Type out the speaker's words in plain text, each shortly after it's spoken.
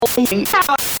Welcome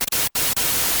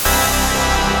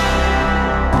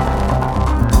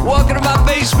to my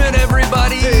basement,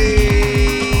 everybody.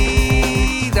 Hey.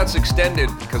 That's extended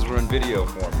because we're in video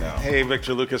form now. Hey,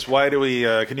 Victor Lucas, why do we,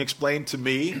 can you explain to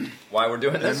me, Why we're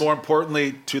doing this? and more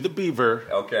importantly, to the beaver,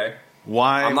 Okay.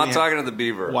 why I'm not talking to the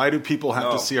beaver. Why do people have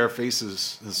No. to see our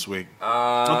faces this week?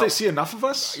 Don't they see enough of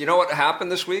us? You know what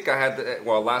happened this week?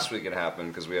 Last week it happened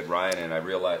because we had Ryan and I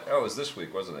realized, it was this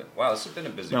week, wasn't it? Wow, this has been a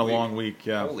busy It's been a week. long week,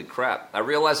 yeah. Holy crap. I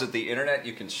realized that the internet,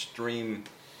 you can stream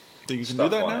So you can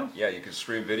stuff do that on now? it. Yeah, you can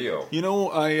stream video. You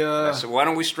know, I said, why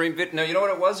don't we stream video? No, you know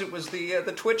what it was? It was the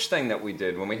Twitch thing that we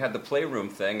did when we had the Playroom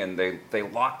thing, and they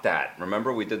locked that.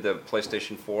 Remember, we did the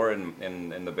PlayStation 4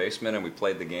 in the basement, and we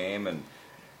played the game,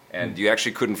 and you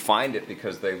actually couldn't find it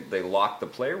because they locked the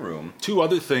Playroom. two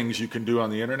other things you can do on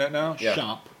the internet now. Yeah.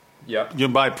 Shop. Yep. You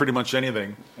can buy pretty much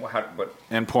anything. But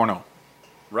And porno.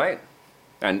 right,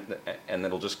 and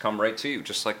it'll just come right to you,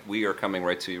 just like we are coming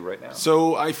right to you right now.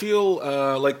 So I feel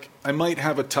like I might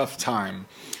have a tough time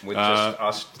With just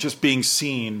us. just being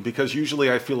seen, because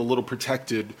usually I feel a little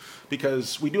protected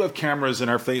because we do have cameras in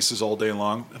our faces all day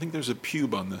long. I think there's a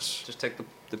pube on this. Just take the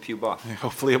pube off.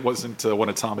 Hopefully it wasn't one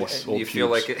of Tommy's old You pubes. feel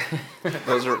like it?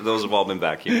 those have all been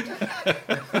vacuumed.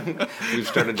 We've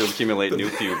started to accumulate new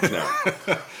pubes now.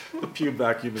 The pube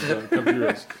vacuum is on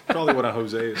computers. Probably one of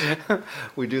Jose's.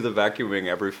 We do the vacuuming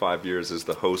every 5 years as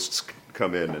the hosts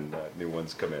come in and new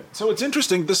ones come in. So it's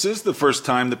interesting. This is the first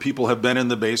time that people have been in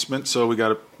the basement. So we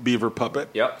got a beaver puppet.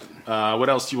 Yep. What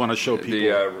else do you want to show people?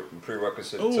 The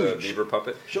prerequisite Oh, beaver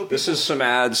puppet. show This people. is some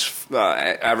ads,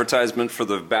 advertisement for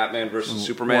the Batman versus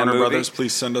Superman Warner movie. Brothers,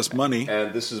 please send us money.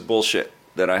 And this is bullshit.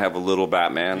 That I have a little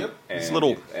Batman. Yep, it's and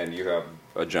little. and you have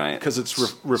a giant. Because it's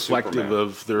reflective Superman.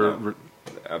 of their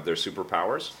Of their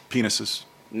superpowers. penises.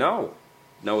 No,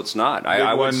 it's not. Big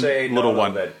I would one, say little no,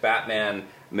 one. that Batman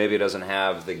maybe doesn't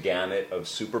have the gamut of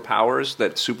superpowers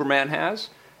that Superman has,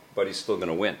 but he's still going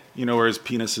to win. You know where his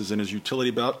penis is in his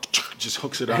utility belt? Just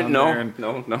hooks it on No, there. And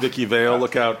no. Vicky Vale,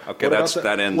 look out. Okay, What about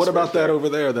that ends What about right that there. over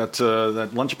there? That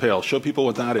lunch pail. Show people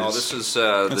what that is. Oh, this is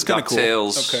the That's kinda cool.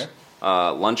 DuckTales Okay.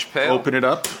 lunch pail. Open it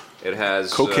up. It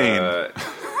has Cocaine.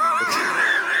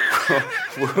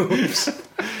 Whoops.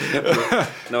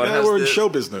 No, it Yeah, has we're in the, show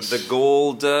business. the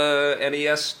gold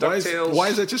NES DuckTales. Why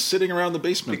is that just sitting around the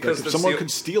basement? Because Like, that's someone the-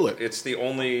 could steal it. It's the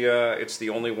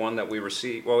only one that we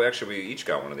received. Well, actually, we each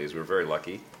got one of these. We were very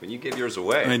lucky. When you give yours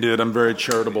away, I did. I'm very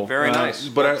charitable. very nice.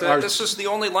 But This is the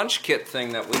only lunch kit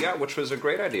thing that we got, which was a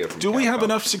great idea. From do we have Capcom.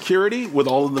 enough security with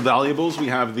all of the valuables? We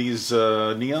have these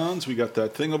neons. We got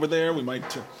that thing over there. We might.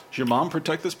 Does your mom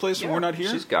protect this place when we're not here?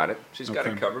 She's got it. She's got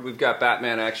Okay. it covered. We've got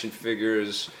Batman action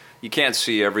figures. You can't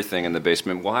see everything in the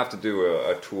basement. We'll have to do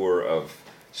a tour of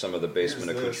some of the basement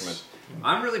Here's this. accoutrements.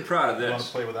 I'm really proud of You want this.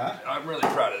 to play with that? I'm really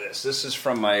proud of this. This is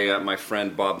from my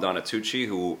friend Bob Donatucci,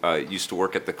 who used to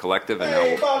work at the Collective, and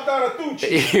Hey, now Bob Donatucci.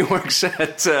 he works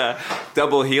at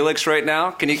Double Helix right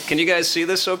now. Can you guys see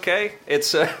this? Okay, it's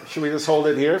Should we just hold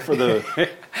it here for the?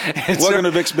 it's Welcome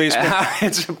to Vic's basement.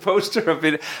 It's a poster of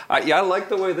it. I like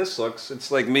the way this looks. It's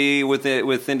like me with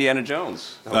Indiana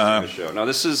Jones hosting the show. Now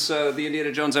this is the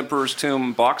Indiana Jones Emperor's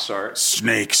Tomb box art.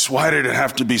 Snakes. Why did it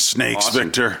have to be snakes, Awesome.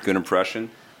 Victor? Good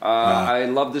impression. I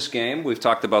love this game. We've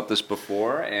talked about this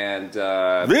before, and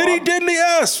Very Bob- deadly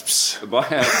asps.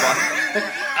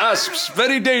 Asps,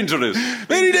 very dangerous.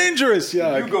 Very dangerous.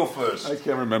 Yeah. You go first. I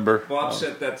can't remember. Bob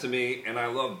sent that to me, and I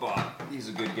love Bob. He's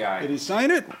a good guy. Did he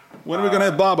sign it? When are we going to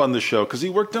have Bob on the show? Because he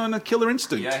worked on Killer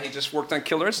Instinct. Yeah, he just worked on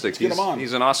Killer Instinct. get him on.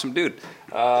 He's an awesome dude.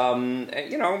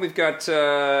 You know, we've got.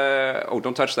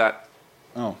 Don't touch that.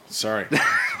 Oh, sorry.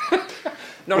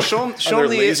 No, show him there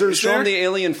the lasers show him there? the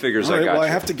alien figures All I right, got. well, I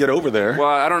you. have to get over there. Well,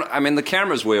 I don't. I mean, the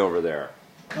camera's way over there.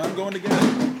 I'm going to get it.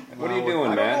 What are you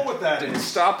doing, I man? don't know what that is.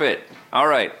 Stop it. All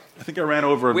right. I think I ran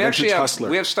over a We vintage actually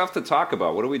hustler. have stuff to talk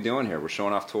about. What are we doing here? We're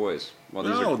showing off toys. Well,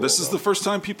 these are no, cool, this is though. the first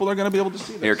time people are going to be able to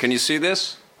see this. Here, can you see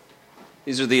this?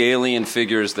 These are the alien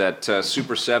figures that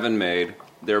Super 7 made.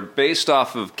 They're based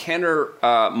off of Kenner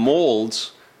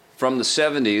molds from the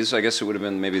 70s. I guess it would have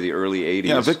been maybe the early 80s.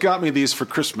 Yeah, Vic got me these for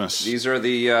Christmas. These are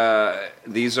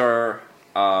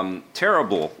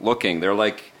terrible looking. They're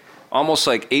like almost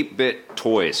like 8-bit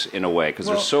toys in a way because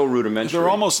they're so rudimentary. They're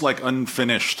almost like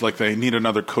unfinished, like they need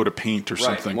another coat of paint or right.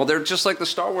 something. Well, they're just like the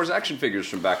Star Wars action figures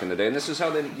from back in the day, and this is how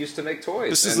they used to make toys.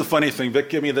 This is And- the funny thing. Vic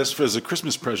gave me this as a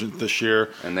Christmas present this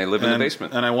year. And they live in the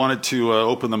basement. And I wanted to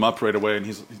open them up right away, and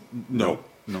he's, no.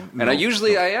 And I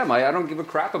usually I am. I don't give a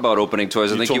crap about opening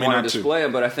toys. I think told you me want not to to. display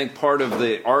them, but I think part of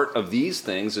the art of these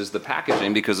things is the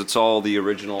packaging because it's all the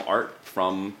original art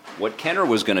from what Kenner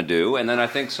was going to do. And then I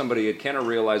think somebody at Kenner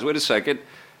realized, wait a second,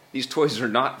 these toys are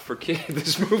not for kids.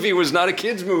 This movie was not a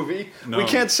kids' movie. No. We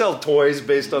can't sell toys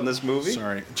based on this movie.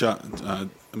 Sorry, John,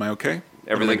 am I okay?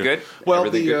 Everything Am I good? Well,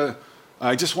 Everything good?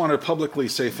 I just want to publicly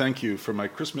say thank you for my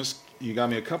Christmas. You got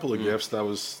me a couple of gifts. That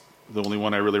was the only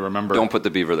one I really remember. Don't put the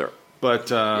beaver there.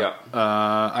 But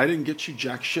I didn't get you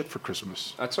jack shit for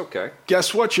Christmas. That's okay.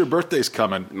 Guess what? Your birthday's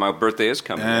coming. My birthday is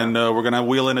coming. And we're going to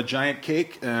wheel in a giant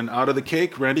cake, and out of the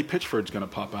cake, Randy Pitchford's going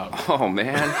to pop out. Oh,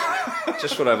 man.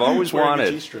 Just what I've always Wearing a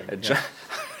wanted. G-string.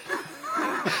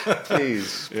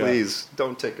 Please,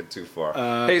 don't take it too far.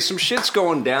 Hey, some shit's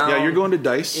going down. Yeah, you're going to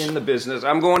Dice. In the business.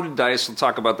 I'm going to Dice. We'll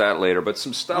talk about that later. But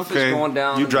some stuff Okay. is going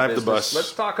down. You in drive the business. bus.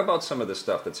 Let's talk about some of the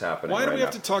stuff that's happening. Why do right we have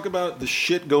now. to talk about the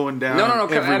shit going down? No.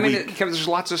 every I mean, week? Kevin, there's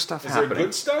lots of stuff Is there happening.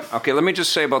 good stuff? Okay, let me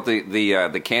just say about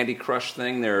the Candy Crush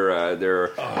thing. They're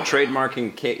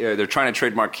trademarking. They're trying to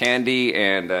trademark candy,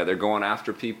 and they're going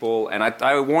after people. And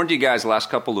I warned you guys the last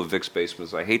couple of Vic's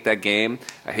Basements. I hate that game.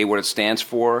 I hate what it stands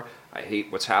for. I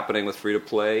hate what's happening with free to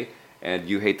play. And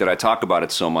you hate that I talk about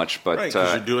it so much, but Right,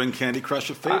 because you're doing Candy Crush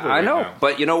a favor. I know. right now.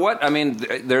 But you know what? I mean,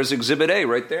 there's Exhibit A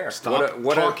right there. Stop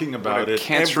talking about it.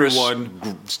 Cancerous,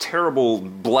 Everyone- terrible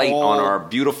blight on our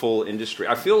beautiful industry.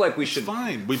 I feel like we should.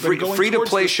 fine. We've been going free to towards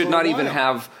play this should for a not even while.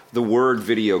 have the word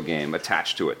video game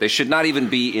attached to it. They should not even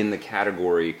be in the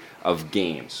category of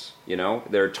games. You know,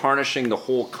 they're tarnishing the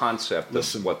whole concept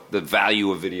Listen. of what the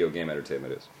value of video game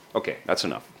entertainment is. Okay, that's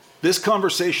enough. This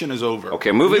conversation is over.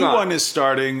 Okay, moving New on. one is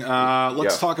starting. Let's Yeah.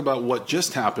 talk about what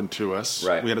just happened to us.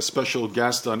 Right. We had a special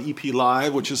guest on EP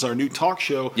Live, which is our new talk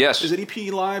show. Yes. Is it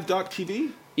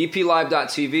eplive.tv?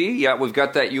 EPLive.tv. Yeah, we've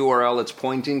got that URL. It's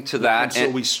pointing to that. And so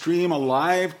we stream a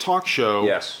live talk show.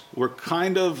 Yes. We're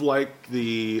kind of like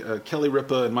the Kelly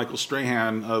Ripa and Michael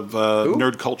Strahan of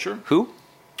nerd culture. Who?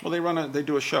 Well, they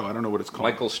do a show. I don't know what it's called.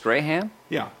 Michael Strahan?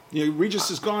 Yeah. Regis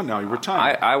is gone now. He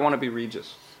retired. I want to be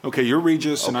Regis. Okay, you're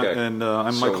Regis, Okay. and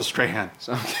I'm So- Michael Strahan.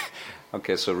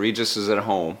 Okay, so Regis is at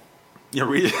home. Yeah,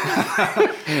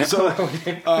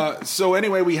 so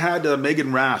anyway, we had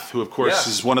Megan Rath, who of course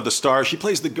Yeah. is one of the stars. She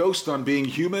plays the ghost on Being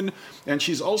Human, and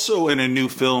she's also in a new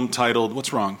film titled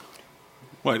 "What's Wrong."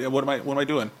 What am I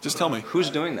doing? Just tell me. Who's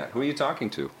doing that? Who are you talking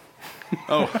to?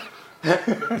 Oh,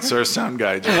 it's our sound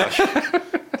guy, Josh.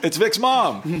 It's Vic's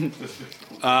mom.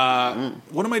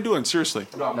 What am I doing? Seriously.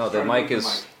 No, the mic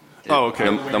is. Oh, okay.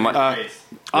 The mic.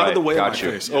 Out of the way got of my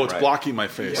you. face. Oh, it's Right. blocking my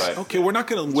face. Right. Okay, we're not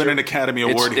going to win an Academy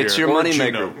Award here. It's your or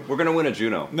moneymaker. Juno. We're going to win a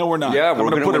Juno. No, we're not. Yeah, I'm we're gonna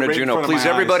going to put win it a right in Juno. front of my Please,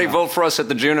 eyes everybody, now. vote for us at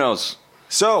the Junos.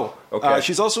 So, Okay.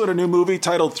 she's also in a new movie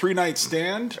titled Three Night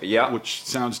Stand, Yeah. which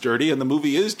sounds dirty, and the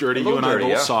movie is dirty. A little You and I dirty,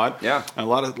 both yeah. saw it. Yeah. And a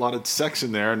lot of sex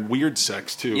in there, and weird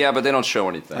sex, too. Yeah, but they don't show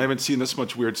anything. I haven't seen this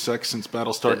much weird sex since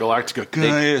Battlestar Galactica.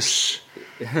 Guys.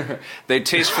 They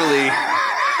tastefully.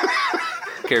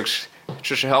 Okay,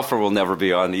 Trisha Helfer will never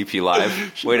be on EP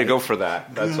Live. Way to go for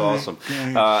that. That's awesome.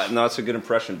 No, that's a good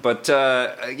impression. But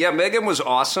yeah, Megan was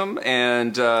awesome,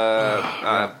 and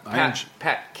Pat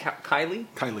Kiley.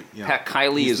 Kylie, yeah. Pat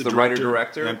Kiley He's is the the director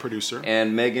writer-director. and producer.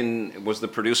 And Megan was the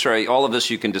producer. All of this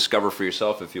you can discover for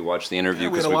yourself if you watch the interview,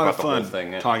 We had because a we lot got of the whole fun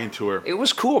thing. talking to her. It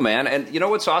was cool, man. And you know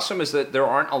what's awesome is that there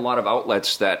aren't a lot of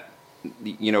outlets that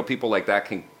people like that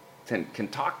can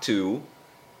talk to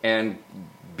and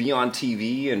be on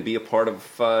TV and be a part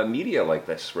of media like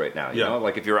this right now. You Yeah. know,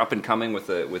 like if you're up and coming with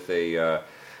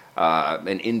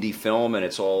an indie film and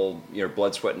it's all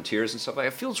blood, sweat, and tears and stuff like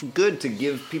that, it feels good to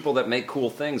give people that make cool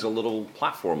things a little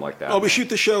platform like that. Well, we shoot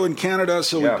the show in Canada,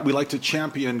 so Yeah. we like to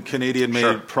champion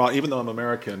Canadian-made Sure. even though I'm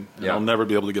American, and Yeah. I'll never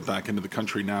be able to get back into the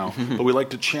country now, but we like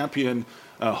to champion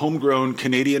homegrown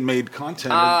Canadian-made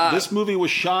content. And this movie was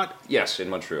shot Yes, in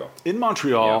Montreal. in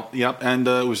Montreal. Yep, and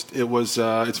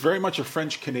it's very much a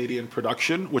French-Canadian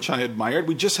production, which I admired.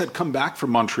 We just had come back from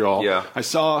Montreal. Yeah. I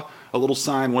saw a little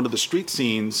sign, one of the street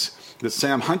scenes that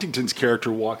Sam Huntington's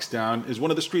character walks down is one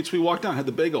of the streets we walked down. Had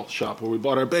the bagel shop where we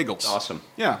bought our bagels. Awesome.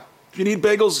 Yeah. If you need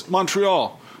bagels,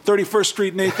 Montreal. 31st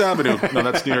Street and 8th Avenue. No,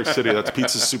 that's New York City. That's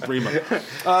Pizza Suprema.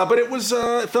 But it was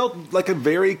it felt like a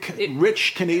very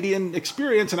rich Canadian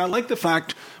experience, and I like the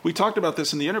fact we talked about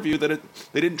this in the interview that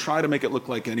they didn't try to make it look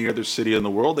like any other city in the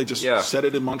world. They just set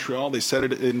it in Montreal. They set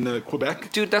it in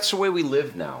Quebec. Dude, that's the way we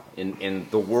live now in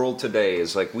the world today.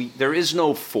 Is like there is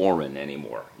no foreign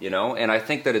anymore, And I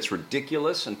think that it's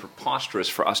ridiculous and preposterous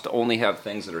for us to only have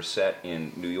things that are set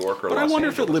in New York or But Los I wonder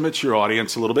Angeles. if it limits your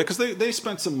audience a little bit because they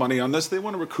spent some money on this. They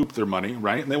want to recoup their money,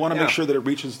 right? And they want to make sure that it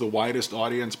reaches the widest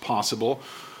audience possible.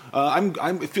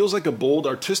 It feels like a bold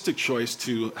artistic choice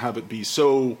to have it be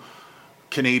so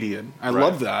Canadian. I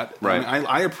love that. Right.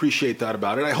 I appreciate that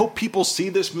about it. I hope people see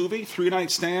this movie, Three Night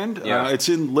Stand. Yeah. It's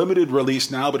in limited release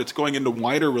now, but it's going into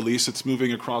wider release. It's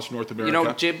moving across North America. You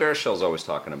know, Jay Baruchel's always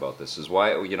talking about this. Is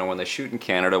why, you know, when they shoot in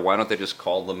Canada, why don't they just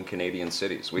call them Canadian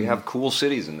cities? We have cool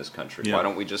cities in this country. Yeah. Why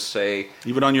don't we just say...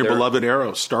 Even on your they're- beloved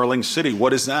Arrow, Starling City,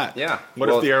 what is that? Yeah. What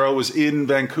Well- if the Arrow was in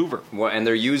Vancouver? Well, and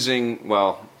they're using,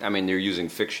 well, I mean, they're using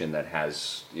fiction that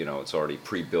has, you know, it's already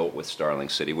pre-built with Starling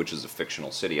City, which is a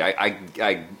fictional city.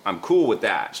 I'm cool with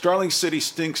that. Starling City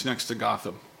stinks next to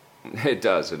Gotham. It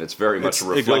does, and it's very much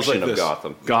a It goes reflection like of this.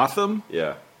 Gotham. Gotham,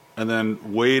 Yeah. and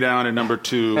then way down in number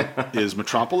 2 is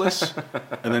Metropolis,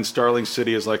 and then Starling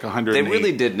City is like 108. They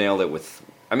really did nail it with,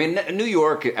 I mean, New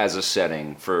York as a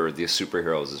setting for the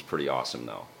superheroes is pretty awesome,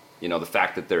 though. You know, the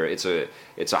fact that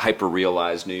it's a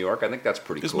hyper-realized New York, I think that's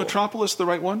pretty Is cool. Metropolis the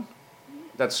right one?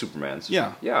 That's Superman's.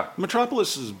 Yeah. Yeah.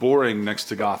 Metropolis is boring next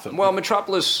to Gotham. Well,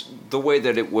 Metropolis, the way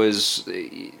that it was,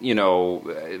 you know,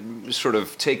 sort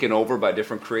of taken over by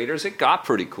different creators, it got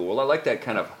pretty cool. I like that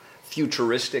kind of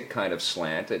futuristic kind of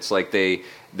slant. It's like they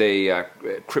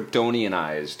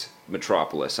Kryptonianized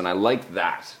Metropolis, and I like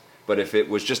that. But if it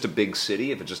was just a big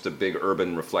city, if it's just a big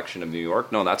urban reflection of New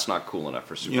York, no, that's not cool enough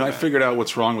for Superman. you know, I figured out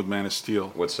what's wrong with Man of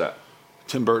Steel. What's that?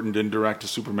 Tim Burton didn't direct a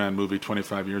Superman movie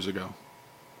 25 years ago.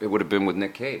 It would have been with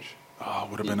Nick Cage. Oh,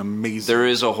 it would have been amazing. There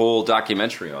is a whole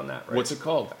documentary on that, right? What's it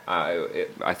called?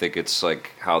 I think it's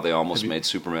like how they almost made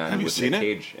Superman Have you with seen Nick it?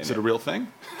 Cage. Is it a real thing?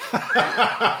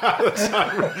 that's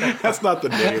not the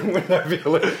name.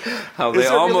 How Is they there really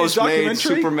a almost made documentary?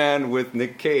 Superman with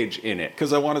Nick Cage in it.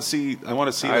 Because I want to see. I want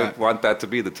to see I that. want that to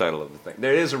be the title of the thing.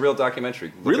 There is a real documentary.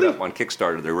 Look Really? it up on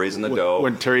Kickstarter. They're raising the dough.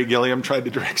 When Terry Gilliam tried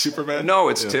to direct Superman. No,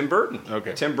 it's Yeah. Tim Burton.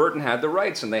 Okay. Tim Burton had the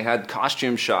rights, and they had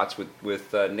costume shots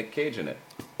with Nick Cage in it.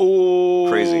 Oh,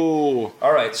 Crazy. All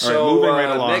right, so moving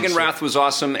right along. Megan So, Rath was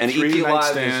awesome, and Three EP Night Live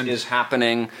Stand. is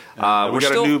happening. we We're got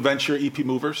still a new venture, EP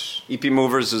Movers. EP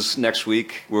Movers is next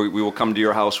week. We will come to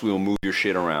your house. We will move your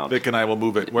shit around. Vic and I will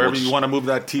move it wherever We'll you just- want to move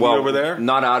that TV well, over there.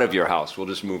 Not out of your house. We'll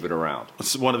just move it around.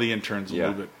 One of the interns will Yeah,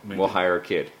 move it. Maybe. we'll hire a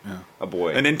kid, Yeah. a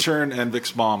boy. An intern and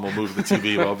Vic's mom will move the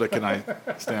TV while Vic and I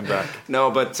stand back. No,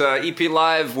 but EP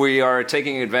Live, we are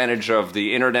taking advantage of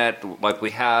the internet like we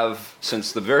have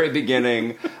since the very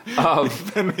beginning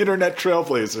of... And internet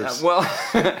trailblazers. Well,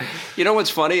 you know what's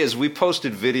funny is we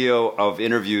posted video of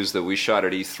interviews that we shot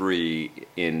at E3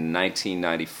 in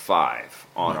 1995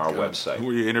 on our God. Who website.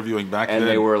 were you interviewing back And then?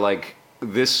 they were like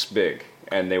this big.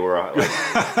 And they were like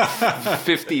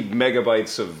 50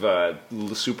 megabytes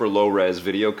of super low-res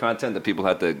video content that people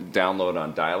had to download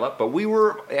on dial-up. But we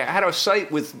had a site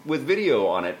with video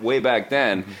on it way back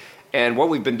then. Mm-hmm. And what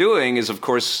we've been doing is, of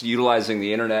course, utilizing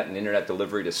the internet and internet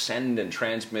delivery to send and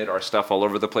transmit our stuff all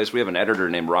over the place. We have an editor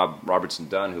named Rob Robertson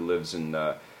Dunn who lives in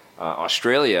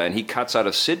Australia, and he cuts out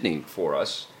of Sydney for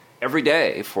us every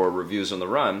day for reviews on the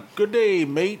run. Good day,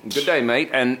 mate. Good day, mate.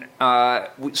 And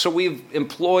so we've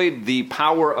employed the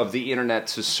power of the internet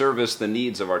to service the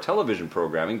needs of our television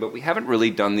programming, but we haven't really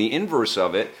done the inverse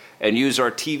of it and use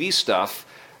our TV stuff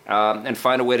and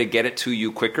find a way to get it to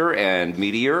you quicker and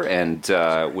meatier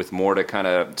and with more to kind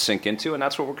of sink into, and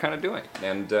that's what we're kind of doing.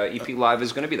 And EP Live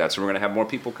is going to be that. So we're going to have more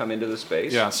people come into the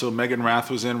space. Yeah, so Megan Rath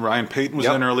was in, Ryan Payton was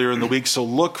Yep. in earlier in the week.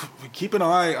 So keep an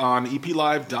eye on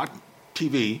eplive.tv.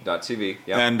 .tv,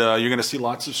 yeah. And you're going to see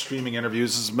lots of streaming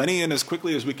interviews, as many and as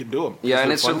quickly as we can do them. Yeah, and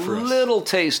They're it's a fun for us. little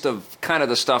taste of kind of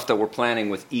the stuff that we're planning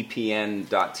with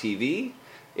EPN.tv.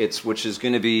 Which is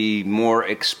going to be more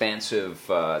expansive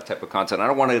type of content. I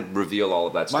don't want to reveal all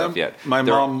of that stuff yet. My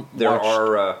mom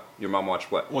watched- your mom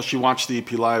watched what? Well, she watched the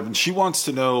EP Live, and she wants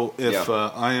to know if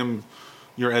Yeah. I am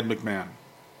your Ed McMahon.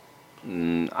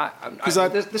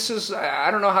 This is I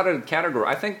don't know how to categorize.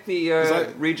 I think the I-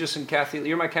 Regis and Kathy.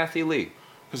 You're my Kathy Lee.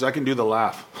 Because I can do the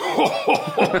laugh.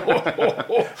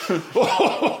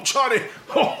 Johnny!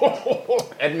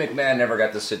 Ed McMahon never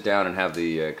got to sit down and have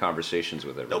the conversations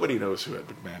with everybody. Nobody knows who Ed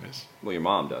McMahon is. Well, your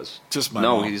mom does. Just my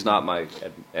no, mom. he's not my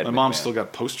Ed My McMahon. mom still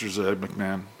got posters of Ed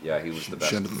McMahon. Yeah, he was the She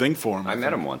best. had a thing for him. I met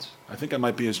think. him once. I think I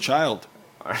might be his child.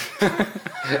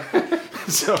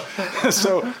 So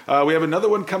we have another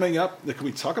one coming up. Can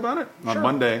we talk about it on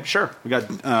Monday? Sure. We got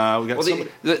Well, somebody.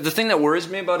 the thing that worries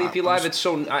me about EP Live, it's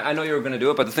so I know you were going to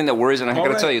do it, but the thing that worries, and I got to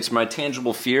right. tell you, it's my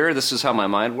tangible fear. This is how my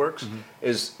mind works,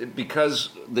 is because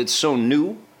it's so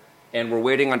new, and we're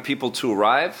waiting on people to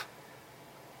arrive.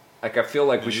 Like I feel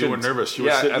like we should. You were nervous. You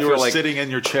Yeah, were, I you feel were like, sitting in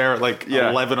your chair at like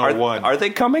yeah. 11:01. Are they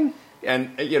coming?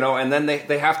 And and then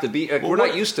they have to be. We're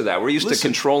not used to that. We're used to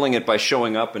controlling it by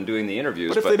showing up and doing the interviews.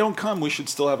 But if they don't come, we should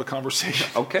still have a conversation.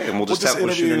 Okay, and we'll just shoot an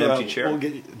interview, empty chair. We'll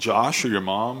get Josh or your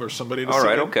mom or somebody to All sit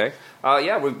right, in. okay.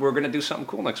 Yeah, we're going to do something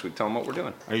cool next week. Tell him what we're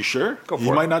doing. Are you sure? Go for he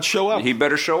it. might not show up. He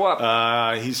better show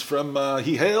up.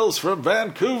 He hails from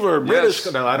Vancouver,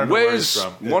 British. No, I don't know where he's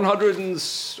from. 100 and...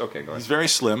 Okay, go ahead. He's very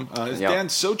slim. It's Yeah. Dan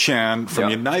Sochan from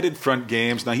Yeah. United Front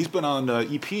Games. Now, he's been on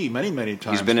EP many, many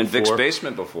times. He's been in Vic's before.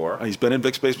 basement before. He's been in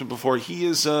Vic's basement before.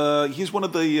 He's one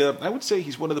of the I would say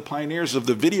he's one of the pioneers of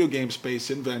the video game space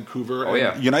in Vancouver. Oh,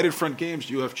 yeah. United Front Games,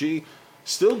 UFG,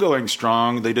 still going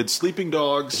strong. They did Sleeping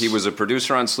Dogs. He was a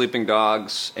producer on Sleeping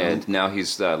Dogs, and now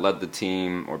he's led the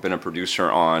team or been a producer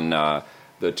on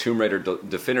the Tomb Raider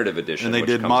Definitive Edition. and they which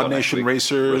did comes Mod out next Nation week.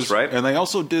 Racers, That's right. and they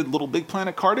also did Little Big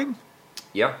Planet karting.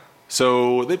 Yeah.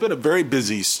 So they've been a very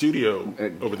busy studio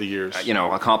over the years.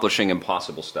 Accomplishing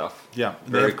impossible stuff. Yeah,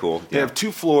 Very cool. They have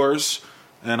 2 floors,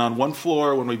 and on one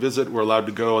floor, when we visit, we're allowed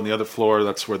to go. On the other floor,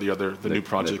 that's where the new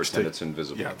projects. They pretend take. it's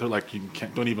invisible. Yeah, they're like you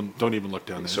can't. Don't even look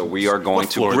down there. So we are going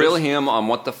What to floor grill it is? him on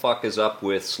what the fuck is up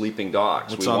with Sleeping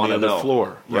Dogs. What's we on want the to other know.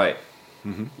 floor. Yeah. Right.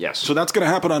 Yes. So that's going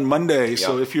to happen on Monday.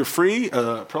 So Yeah. if you're free,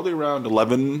 probably around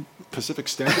 11 Pacific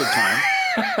Standard Time.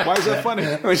 Why is that funny?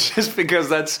 It's just because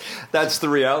that's the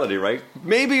reality, right?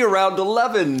 Maybe around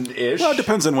 11-ish. Well, it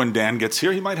depends on when Dan gets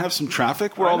here. He might have some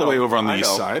traffic. We're all the way over on the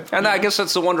east side. And I guess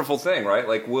that's the wonderful thing, right?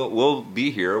 Like we'll be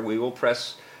here. We will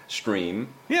press stream.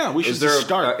 Yeah, we should Is there just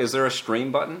start. is there a stream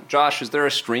button? Josh, is there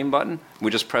a stream button? We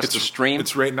just press the stream.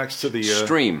 It's right next to the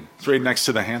Stream. It's right next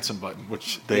to the Hanson button,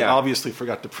 which they Yeah. obviously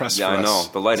forgot to press Yeah, for I know. us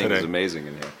The lighting today. is amazing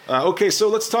in here. Okay, so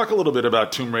let's talk a little bit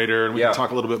about Tomb Raider, and we Yeah. can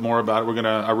talk a little bit more about it.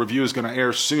 Our review is gonna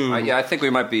air soon. Yeah, I think we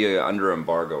might be under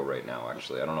embargo right now.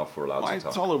 Actually, I don't know if we're allowed Why, to it's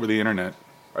talk. all over the internet.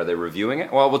 Are they reviewing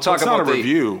it? Well, we'll talk It's about not a the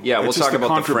review. Yeah, It's we'll just talk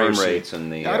about the frame controversy. rates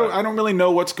and the. I don't really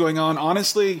know what's going on.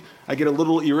 Honestly, I get a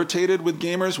little irritated with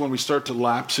gamers when we start to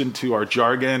lapse into our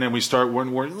jargon and we start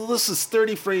wondering, this is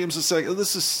 30 frames a second,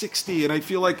 this is 60, and I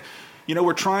feel like,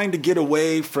 we're trying to get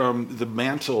away from the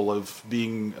mantle of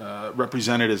being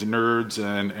represented as nerds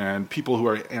and people who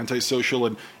are antisocial.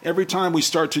 And every time we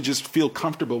start to just feel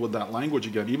comfortable with that language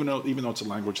again, even though it's a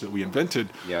language that we invented,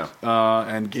 Yeah.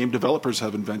 and game developers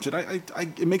have invented,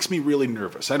 it makes me really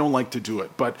nervous. I don't like to do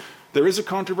it, but there is a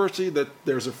controversy that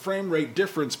there's a frame rate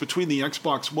difference between the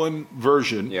Xbox One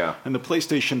version Yeah. and the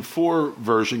PlayStation 4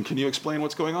 version. Can you explain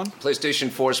what's going on? PlayStation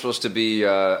 4 is supposed to be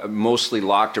mostly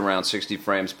locked around 60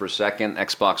 frames per second.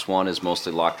 Xbox One is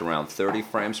mostly locked around 30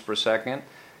 frames per second.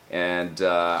 And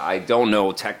I don't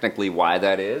know technically why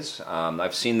that is.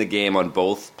 I've seen the game on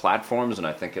both platforms, and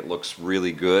I think it looks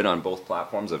really good on both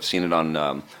platforms. I've seen it on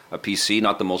a PC,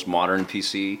 not the most modern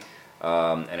PC.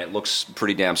 And it looks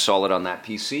pretty damn solid on that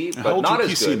PC, How but old's not your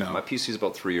as PC good. now? My PC is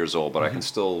about 3 years old, but I can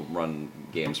still run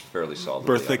games fairly solidly.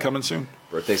 Birthday on it. coming soon?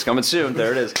 Birthday's coming soon.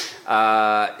 There it is.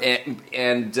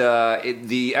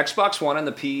 The Xbox One and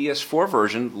the PS4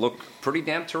 version look pretty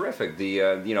damn terrific. The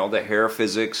the hair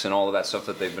physics and all of that stuff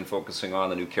that they've been focusing on,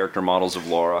 the new character models of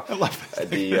Laura, I love it.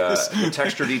 the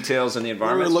texture details in the We were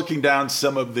environment. looking down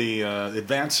some of the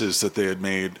advances that they had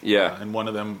made. Yeah. And one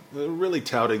of them, really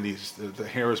touting the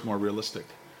hair is more realistic.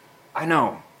 I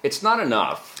know it's not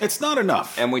enough. It's not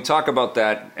enough. And we talk about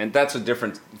that, and that's a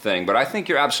different thing. But I think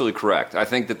you're absolutely correct. I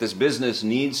think that this business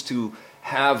needs to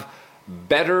have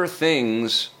better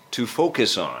things to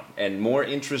focus on and more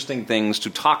interesting things to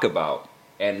talk about,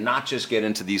 and not just get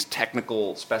into these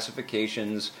technical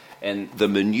specifications and the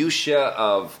minutia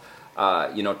of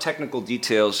technical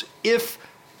details. If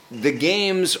the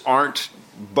games aren't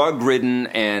bug-ridden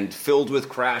and filled with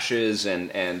crashes and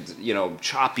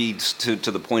choppy to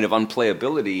the point of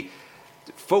unplayability,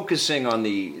 focusing on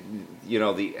the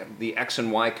X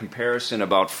and Y comparison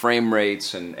about frame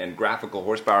rates and graphical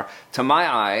horsepower. To my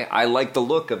eye, I like the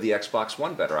look of the Xbox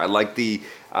One better. I like the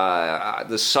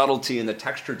subtlety and the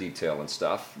texture detail and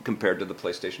stuff compared to the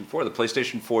PlayStation 4. The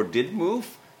PlayStation 4 did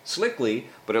move slickly,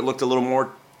 but it looked a little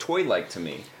more toy-like to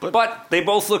me. But they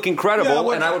both look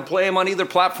incredible, and I would play them on either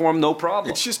platform, no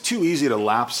problem. It's just too easy to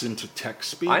lapse into tech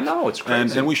speak. I know, it's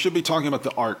crazy. And we should be talking about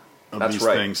the art of That's these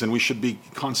right. things, and we should be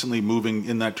constantly moving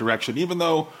in that direction, even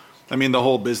though, the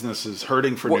whole business is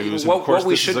hurting for news, and of course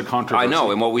this is a controversy. I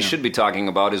know, and what we should be talking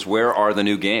about is where are the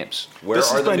new games? Where This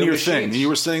are has the been new your machines? thing. You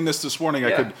were saying this morning.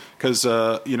 Yeah.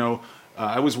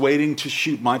 I was waiting to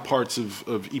shoot my parts of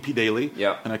EP Daily,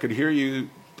 Yeah. and I could hear you.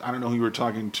 I don't know who you were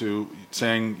talking to,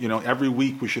 saying, every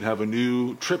week we should have a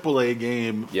new AAA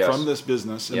game Yes. from this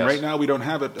business. And Yes. right now we don't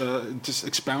have it. Just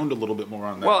expound a little bit more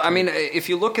on that. Well, if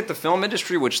you look at the film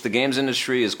industry, which the games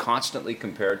industry is constantly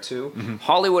compared to, Mm-hmm.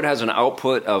 Hollywood has an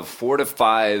output of 4 to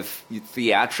 5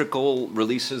 theatrical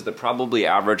releases that probably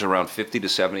average around $50 to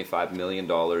 $75 million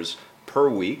per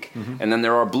week. Mm-hmm. And then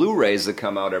there are Blu-rays that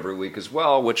come out every week as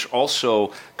well, which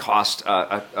also cost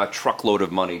a truckload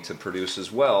of money to produce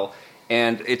as well.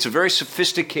 And it's a very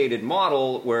sophisticated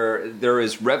model where there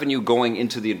is revenue going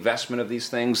into the investment of these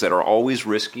things that are always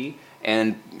risky,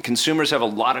 and consumers have a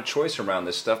lot of choice around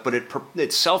this stuff, but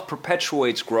it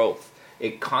self-perpetuates growth.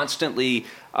 It constantly,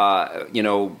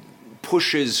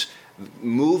 pushes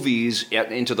movies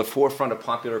into the forefront of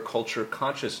popular culture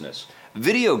consciousness.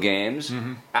 Video games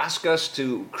ask us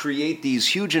to create these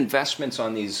huge investments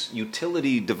on these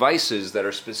utility devices that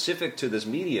are specific to this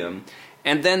medium,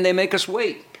 and then they make us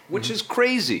wait, which is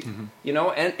crazy,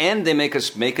 and they make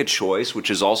us make a choice,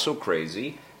 which is also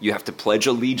crazy. You have to pledge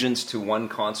allegiance to one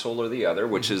console or the other,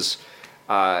 which is,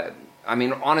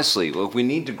 honestly, look, we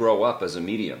need to grow up as a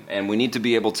medium, and we need to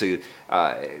be able to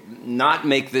not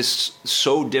make this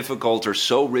so difficult or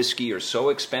so risky or so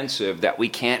expensive that we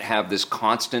can't have this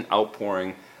constant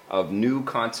outpouring of new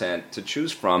content to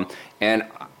choose from. And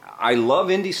I love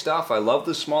indie stuff. I love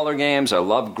the smaller games. I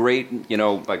love great,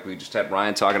 like we just had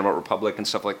Ryan talking about Republic and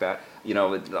stuff like that.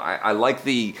 I like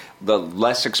the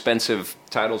less expensive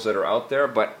titles that are out there,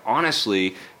 but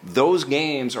honestly, those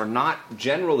games are not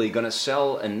generally going to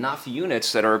sell enough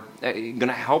units that are going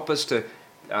to help us to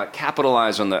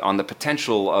capitalize on the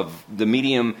potential of the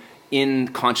medium in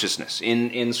consciousness,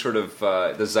 in sort of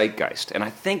the zeitgeist. And I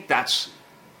think that's,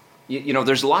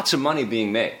 there's lots of money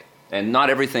being made, and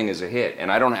not everything is a hit.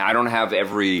 And I don't have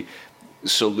every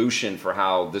solution for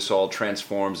how this all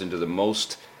transforms into the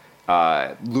most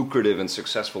lucrative and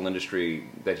successful industry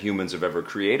that humans have ever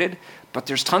created, but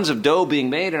there's tons of dough being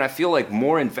made, and I feel like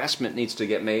more investment needs to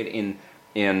get made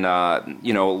in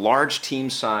large team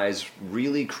size,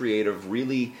 really creative,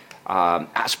 really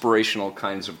aspirational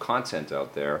kinds of content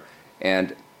out there.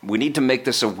 And we need to make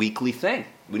this a weekly thing.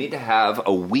 We need to have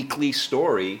a weekly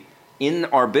story in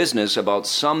our business about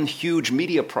some huge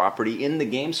media property in the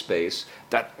game space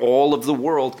that all of the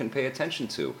world can pay attention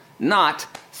to. Not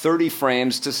 30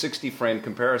 frames to 60 frame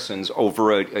comparisons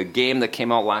over a game that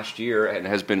came out last year and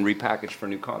has been repackaged for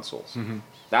new consoles.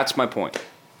 That's my point.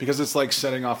 Because it's like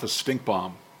setting off a stink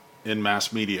bomb in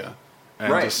mass media.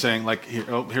 And just saying, like,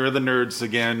 here are the nerds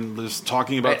again, just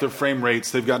talking about their frame rates.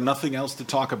 They've got nothing else to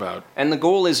talk about. And the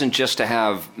goal isn't just to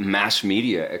have mass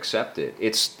media accept it.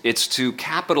 It's to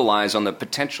capitalize on the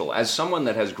potential. As someone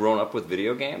that has grown up with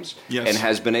video games and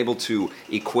has been able to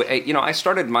equate... I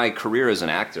started my career as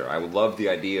an actor. I would love the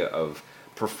idea of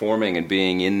performing and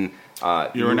being in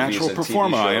you're a natural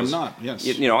performer. I am not. Yes.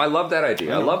 I love that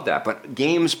idea. I love that. But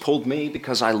games pulled me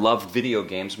because I love video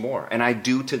games more, and I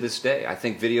do to this day. I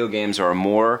think video games are a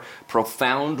more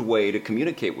profound way to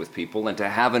communicate with people and to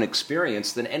have an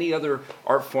experience than any other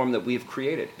art form that we've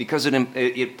created, because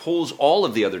it pulls all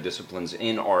of the other disciplines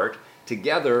in art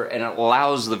together, and it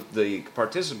allows the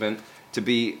participant to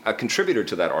be a contributor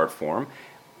to that art form.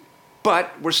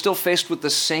 But we're still faced with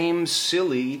the same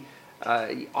silly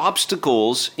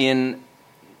obstacles in,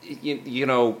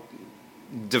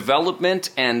 development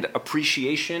and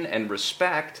appreciation and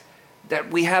respect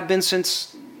that we have been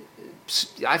since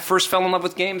I first fell in love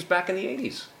with games back in the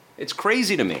 80s. It's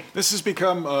crazy to me. This has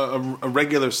become a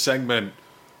regular segment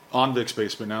on Vic's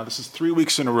Basement now. This is 3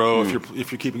 weeks in a row,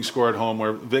 if you're keeping score at home,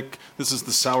 where Vic, this is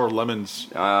the Sour Lemons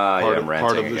part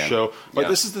of the show. But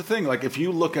this is the thing, like, if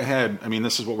you look ahead,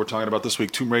 this is what we're talking about this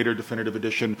week, Tomb Raider Definitive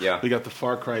Edition. We got the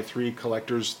Far Cry 3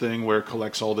 collector's thing where it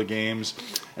collects all the games.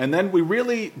 And then we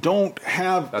really don't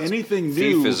have anything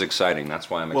new. Thief is exciting, that's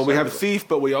why I'm excited. Well, we have Thief,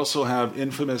 but we also have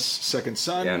Infamous Second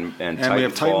Son. And we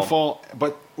have Titanfall.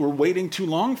 But we're waiting too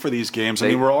long for these games.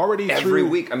 We're already every through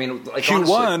week. Like, Q1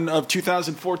 honestly, of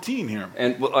 2014 here.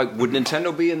 And would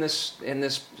Nintendo be in this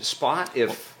spot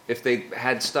if they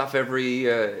had stuff every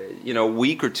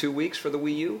week or 2 weeks for the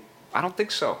Wii U? I don't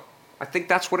think so. I think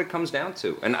that's what it comes down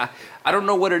to. And I don't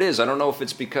know what it is. I don't know if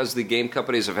it's because the game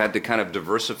companies have had to kind of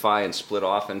diversify and split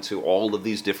off into all of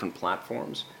these different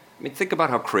platforms. Think about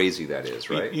how crazy that is,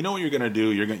 right? You know what you're going to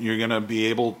do? You're going to be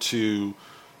able to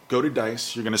go to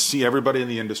DICE. You're going to see everybody in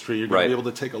the industry. You're going to be able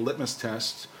to take a litmus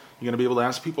test. You're going to be able to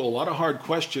ask people a lot of hard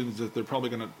questions that they're probably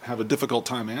going to have a difficult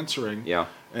time answering. Yeah.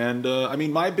 And,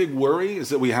 my big worry is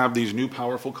that we have these new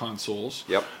powerful consoles.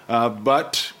 Yep.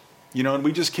 But, and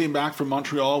we just came back from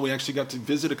Montreal. We actually got to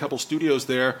visit a couple studios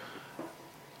there.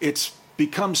 It's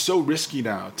become so risky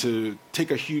now to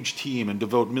take a huge team and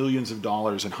devote millions of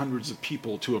dollars and hundreds of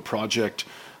people to a project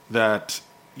that,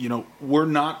 we're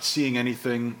not seeing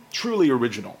anything truly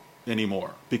original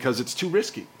anymore because it's too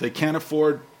risky. They can't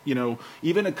afford,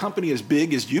 even a company as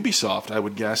big as Ubisoft, I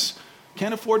would guess,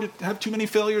 can't afford to have too many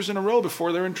failures in a row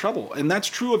before they're in trouble. And that's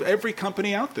true of every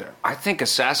company out there. I think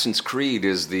Assassin's Creed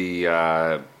is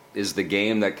the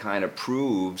game that kind of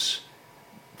proves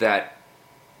that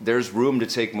there's room to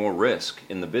take more risk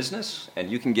in the business, and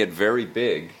you can get very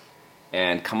big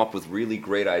and come up with really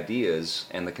great ideas,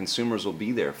 and the consumers will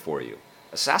be there for you.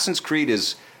 Assassin's Creed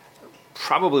is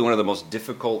probably one of the most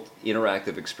difficult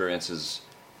interactive experiences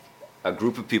a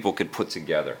group of people could put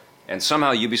together. And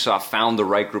somehow Ubisoft found the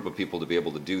right group of people to be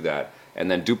able to do that, and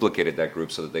then duplicated that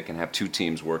group so that they can have 2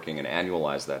 teams working and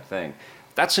annualize that thing.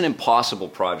 That's an impossible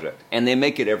project, and they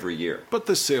make it every year. But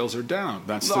the sales are down.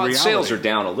 That's the reality. Sales are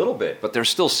down a little bit, but they're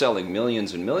still selling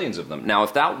millions and millions of them. Now,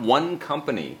 if that one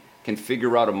company can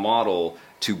figure out a model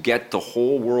to get the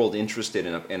whole world interested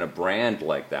in a brand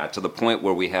like that, to the point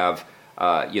where we have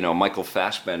Michael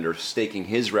Fassbender staking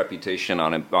his reputation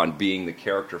on being the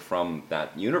character from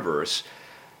that universe,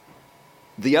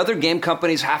 the other game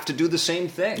companies have to do the same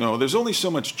thing. No, there's only so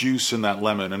much juice in that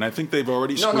lemon, and I think they've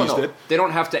already squeezed it. They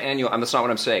don't have to annual. That's not what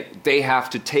I'm saying. They have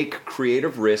to take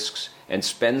creative risks and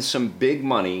spend some big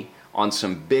money on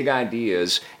some big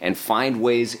ideas and find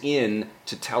ways in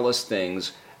to tell us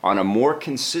things on a more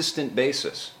consistent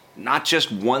basis. Not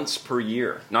just once per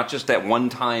year, not just at one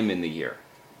time in the year,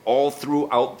 all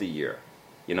throughout the year,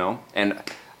 And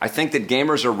I think that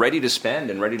gamers are ready to spend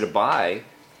and ready to buy.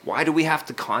 Why do we have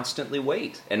to constantly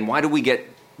wait? And why do we get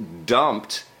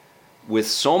dumped with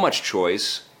so much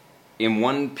choice in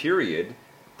one period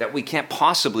that we can't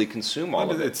possibly consume all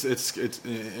of it? It's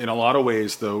in a lot of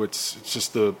ways, though. It's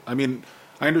just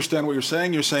I understand what you're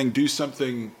saying. You're saying do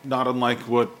something not unlike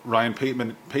what Ryan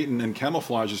Payton and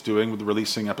Camouflage is doing with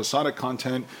releasing episodic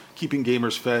content, keeping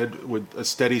gamers fed with a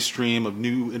steady stream of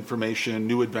new information,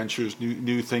 new adventures,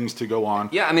 new things to go on.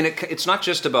 Yeah, it's not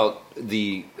just about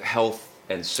the health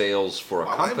and sales for a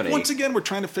company. Once again, we're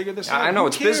trying to figure this out. I know,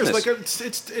 it's business.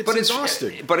 It's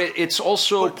exhausting. But it's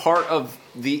also part of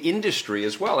the industry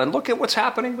as well. And look at what's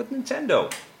happening with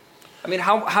Nintendo.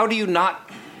 How do you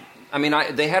not...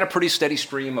 they had a pretty steady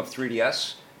stream of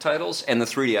 3DS titles, and the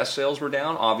 3DS sales were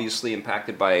down, obviously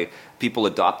impacted by people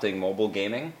adopting mobile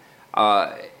gaming.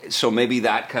 So maybe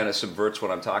that kind of subverts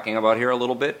what I'm talking about here a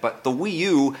little bit. But the Wii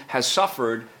U has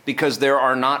suffered because there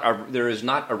is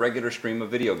not a regular stream of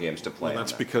video games to play. Well,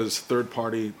 that's because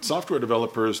third-party software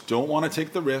developers don't want to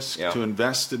take the risk to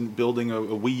invest in building a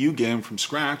Wii U game from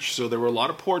scratch. So there were a lot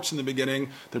of ports in the beginning.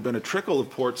 There have been a trickle of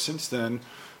ports since then.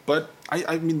 But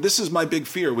this is my big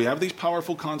fear. We have these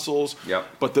powerful consoles,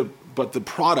 but the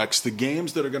products, the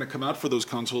games that are going to come out for those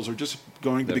consoles are just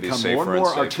going to become more and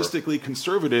more artistically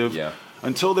conservative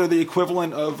until they're the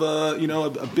equivalent of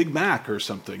a Big Mac or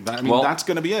something. That's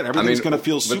going to be it. Everything's going to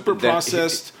feel super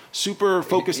processed, super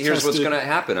focused. Here's what's going to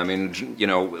happen.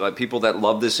 Like people that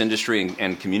love this industry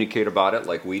and communicate about it,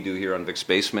 like we do here on Vic's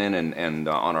Basement and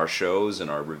on our shows and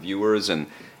our reviewers and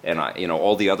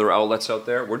all the other outlets out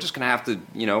there, we're just going to have to,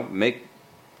 make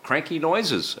cranky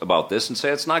noises about this and say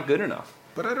it's not good enough.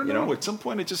 But I don't know. At some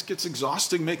point, it just gets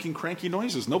exhausting making cranky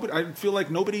noises. I feel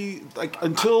like nobody,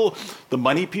 until the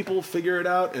money people figure it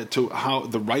out to how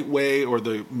the right way or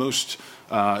the most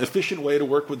efficient way to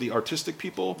work with the artistic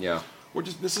people. Yeah.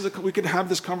 We could have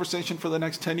this conversation for the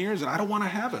next 10 years, and I don't want to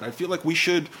have it. I feel like we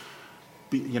should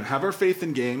have our faith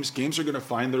in games. Games are going to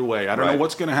find their way. I don't know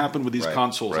what's going to happen with these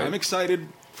consoles. I'm excited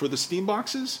for the Steam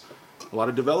boxes. A lot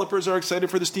of developers are excited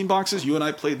for the Steam boxes. You and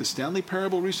I played the Stanley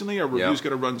Parable recently. Our review's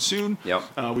going to run soon.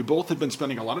 Yep. We both have been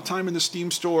spending a lot of time in the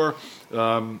Steam store.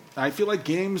 I feel like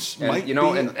games might be...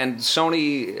 And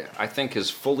Sony, I think, has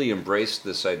fully embraced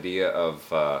this idea of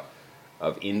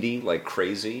indie like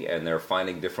crazy, and they're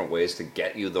finding different ways to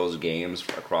get you those games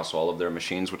across all of their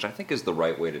machines, which I think is the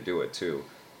right way to do it, too.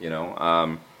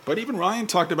 But even Ryan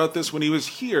talked about this when he was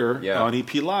here on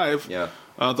EP Live. Yeah.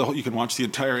 You can watch the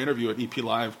entire interview at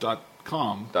eplive.com.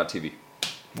 .tv.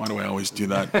 Why do I always do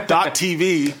that?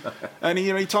 .tv. And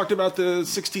he talked about the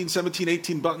 16, 17,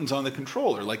 18 buttons on the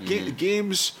controller. Like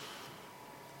games,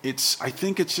 I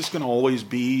think it's just going to always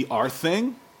be our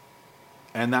thing.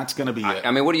 And that's going to be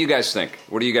it. What do you guys think?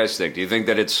 Do you think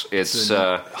that it's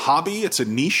a hobby? It's a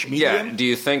niche medium? Yeah. Do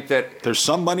you think that there's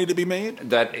some money to be made?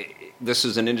 That this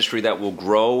is an industry that will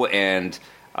grow and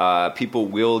people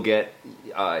will get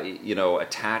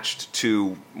attached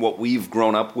to what we've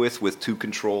grown up with 2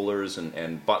 controllers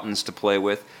and buttons to play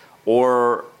with,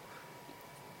 or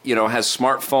has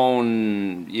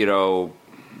smartphone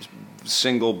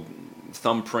single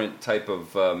thumbprint type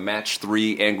of match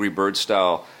 3 Angry Bird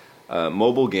style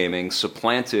mobile gaming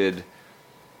supplanted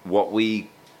what we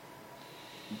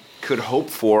could hope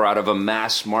for out of a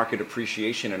mass market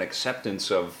appreciation and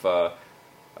acceptance of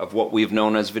what we've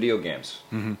known as video games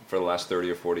for the last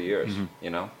 30 or 40 years,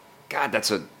 God,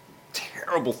 that's a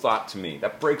terrible thought to me.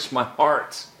 That breaks my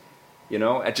heart,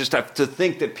 I just have to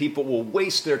think that people will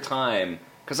waste their time,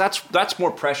 because that's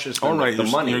more precious than the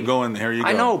money. You're going there. You go.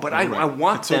 I know, but I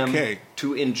want them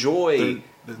to enjoy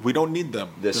We don't need them.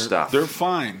 Stuff. They're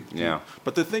fine. Yeah.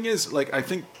 But the thing is, like, I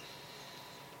think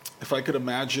if I could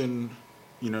imagine,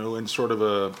 in sort of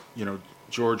a,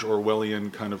 George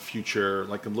Orwellian kind of future,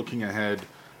 like I'm looking ahead,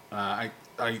 I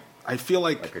feel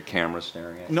like a camera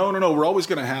staring at you. No. We're always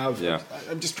going to have. Yeah.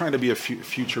 I'm just trying to be a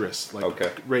futurist, like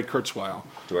Okay. Ray Kurzweil.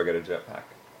 Do I get a jetpack?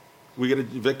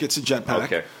 Vic gets a jetpack.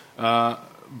 Okay.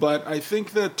 But I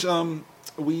think that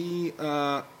we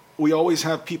always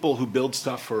have people who build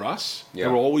stuff for us. Yeah.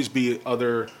 There will always be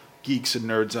other geeks and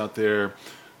nerds out there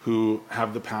who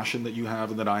have the passion that you have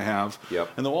and that I have. Yep.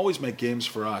 And they'll always make games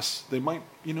for us. They might,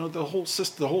 the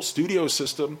whole studio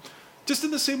system, just in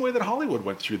the same way that Hollywood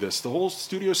went through this, the whole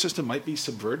studio system might be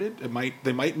subverted.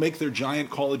 They might make their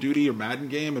giant Call of Duty or Madden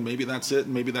game, and maybe that's it,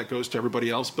 and maybe that goes to everybody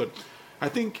else. But I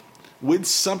think with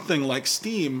something like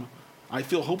Steam, I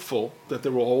feel hopeful that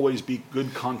there will always be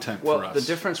good content for us. Well, the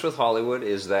difference with Hollywood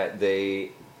is that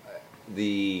the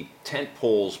tent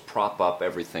poles prop up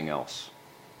everything else,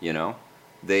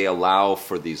 They allow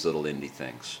for these little indie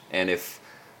things. And if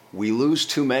we lose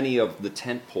too many of the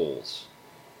tent poles,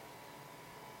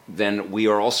 then we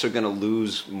are also going to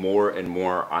lose more and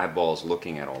more eyeballs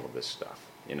looking at all of this stuff,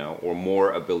 or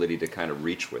more ability to kind of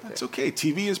reach with That's it. okay.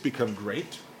 TV has become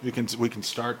great. We can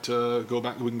start to go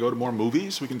back. We can go to more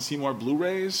movies. We can see more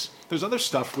Blu-rays. There's other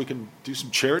stuff. We can do some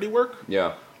charity work.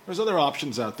 Yeah. There's other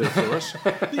options out there for us.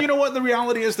 You know what? The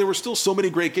reality is there were still so many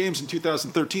great games in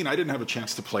 2013. I didn't have a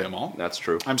chance to play them all. That's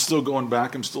true. I'm still going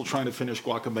back. I'm still trying to finish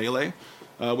Guacamelee,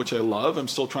 which I love. I'm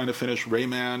still trying to finish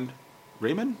Rayman.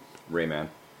 Rayman.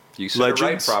 You said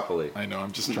Legends. it right properly. I know.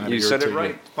 I'm just trying to You said it irritate you.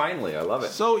 right. Finally, I love it.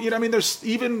 So, there's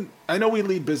even, I know we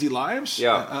lead busy lives.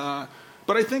 Yeah.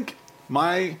 But I think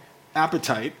my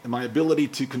appetite and my ability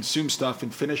to consume stuff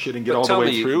and finish it and get But all the tell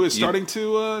way me, through is you- starting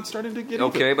to get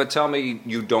Okay, even. but tell me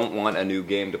you don't want a new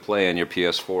game to play on your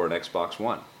PS4 and Xbox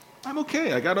One. I'm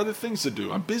okay. I got other things to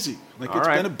do. I'm busy. Like, All it's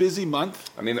right. been a busy month.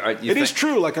 I mean, It is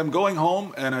true. Like, I'm going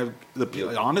home and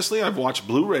honestly, I've watched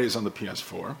Blu-rays on the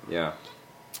PS4. Yeah.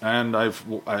 And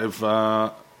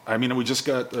we just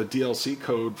got a DLC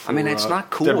code for it's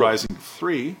not cool. Dead Rising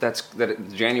 3.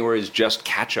 January is just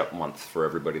catch-up month for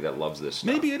everybody that loves this stuff.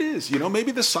 Maybe it is.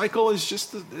 Maybe the cycle is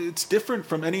just it's different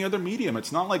from any other medium.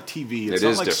 It's not like TV. It's It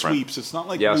not is like different. sweeps. It's not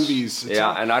like Yes. movies. It's Yeah,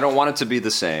 not- and I don't want it to be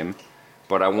the same,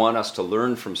 but I want us to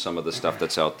learn from some of the stuff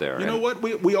that's out there. You know what?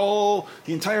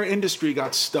 The entire industry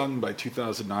got stung by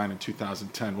 2009 and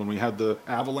 2010 when we had the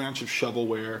avalanche of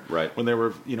shovelware. Right. When there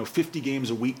were 50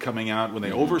 games a week coming out. When they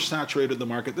oversaturated the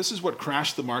market. This is what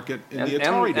crashed the market in the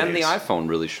Atari days. And the iPhone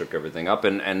really shook everything up.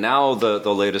 And now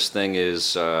the latest thing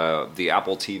is the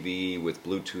Apple TV with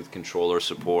Bluetooth controller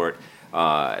support,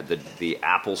 the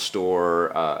Apple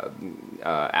Store,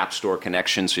 App Store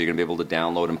connection, so you're going to be able to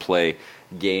download and play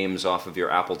games off of your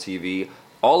Apple TV.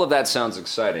 All of that sounds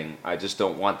exciting. I just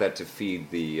don't want that to feed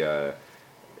the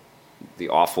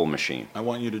awful machine. I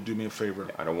want you to do me a favor.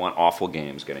 I don't want awful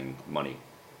games getting money.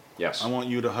 Yes. I want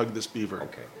you to hug this beaver.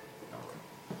 Okay.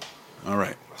 All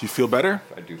right. Do you feel better?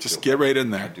 I do. Just feel get right better.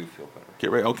 in there. I do feel better. Get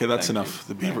right. Okay, that's Thank enough.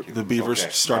 you. The Thank you. beaver's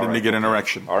Okay. starting All to right. get an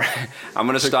erection. All right. I'm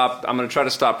going to stop. I'm going to try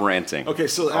to stop ranting. Okay,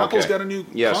 so Apple's got a new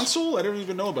Yes. console? I don't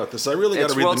even know about this. I really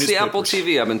got to read the It's newspapers. the Apple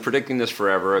TV. I've been predicting this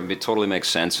forever. It totally makes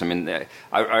sense. I mean,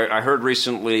 I heard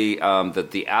recently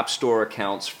that the App Store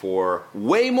accounts for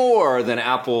way more than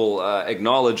Apple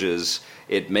acknowledges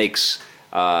it makes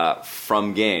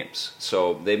from games.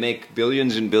 So they make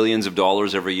billions and billions of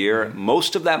dollars every year. Mm-hmm.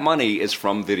 Most of that money is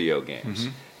from video games.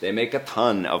 They make a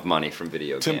ton of money from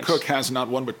video Tim games. Cook has not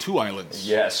one but two islands.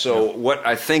 Yeah, so what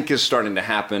I think is starting to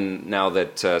happen now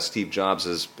that Steve Jobs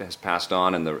has passed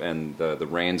on and the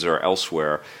reins are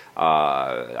elsewhere,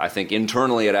 I think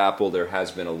internally at Apple there has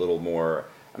been a little more.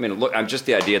 I mean, look, just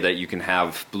the idea that you can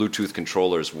have Bluetooth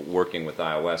controllers working with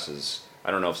iOS is. I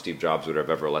don't know if Steve Jobs would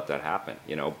have ever let that happen,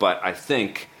 but I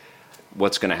think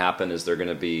what's going to happen is they're going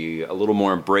to be a little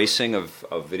more embracing of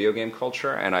video game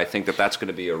culture, and I think that that's going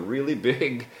to be a really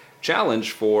big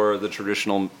challenge for the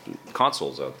traditional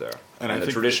consoles out there And I the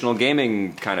think traditional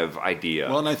gaming kind of idea.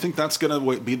 Well, and I think that's going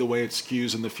to be the way it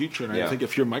skews in the future. And I Yeah. think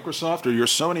if you're Microsoft or you're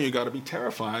Sony, you got to be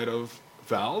terrified of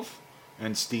Valve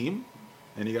and Steam,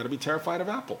 and you got to be terrified of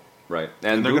Apple. Right,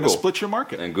 And they're going to Google. split your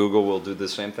market. And Google will do the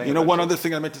same thing. You know, one eventually. other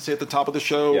thing I meant to say at the top of the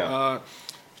show. Yeah.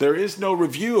 There is no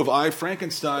review of I,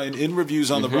 Frankenstein in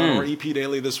Reviews on the Bar or EP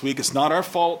Daily this week. It's not our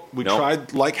fault. We Nope.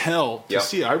 tried like hell to Yep.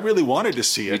 see it. I really wanted to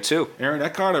see it. Me too. Aaron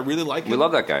Eckhart, I really like him. We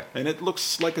love that guy. And it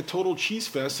looks like a total cheese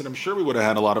fest, and I'm sure we would have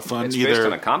had a lot of fun. It's based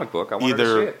on a comic book. I wanted to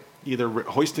see it. Either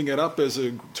hoisting it up as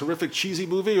a terrific cheesy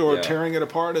movie or Yeah. tearing it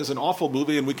apart as an awful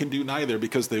movie, and we can do neither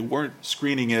because they weren't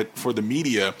screening it for the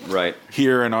media Right.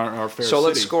 here in our fair So city.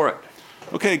 let's score it.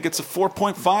 Okay, it gets a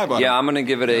 4.5 on it. Yeah, I'm going to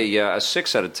give it a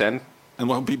 6 out of 10. And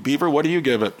well, Beaver, what do you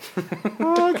give it?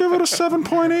 I give it a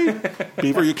 7.8.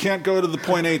 Beaver, you can't go to the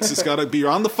 0.8s. It's got to be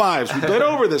on the 5s. We've been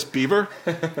over this, Beaver.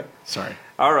 Sorry.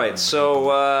 All right,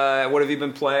 so what have you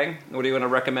been playing? What do you want to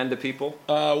recommend to people?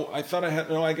 I thought I had...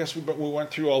 No, I guess we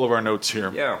went through all of our notes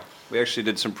here. Yeah, we actually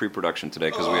did some pre-production today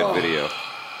because we had video.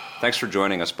 Thanks for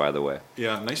joining us, by the way.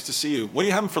 Yeah, nice to see you. What are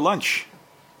you having for lunch?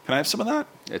 Can I have some of that?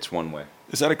 It's one way.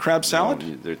 Is that a crab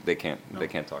salad? No, they can't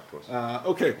talk to us.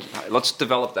 Okay. Let's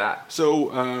develop that.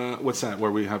 So, what's that?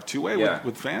 Where we have two-way Yeah.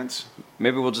 with fans?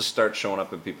 Maybe we'll just start showing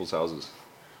up at people's houses.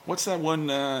 What's that one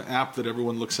app that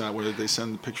everyone looks at where they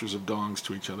send pictures of dongs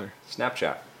to each other?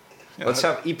 Snapchat. Yeah, Let's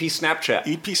have EP Snapchat.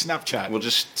 EP Snapchat. We'll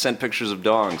just send pictures of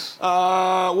dongs.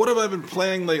 What have I been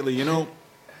playing lately? You know,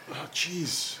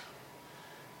 jeez.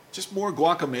 Just more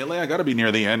Guacamelee. I got to be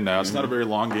near the end now. It's not a very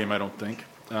long game, I don't think.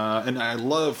 And I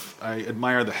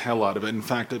admire the hell out of it. In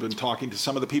fact, I've been talking to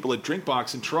some of the people at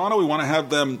Drinkbox in Toronto. We want to have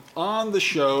them on the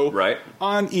show, Right.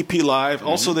 on EP Live.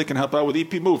 Also, they can help out with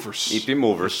EP Movers. EP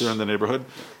Movers. If they're in the neighborhood.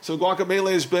 So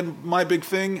Guacamelee has been my big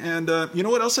thing. And you know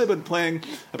what else I've been playing?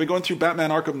 I've been going through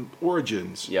Batman Arkham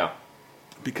Origins. Yeah.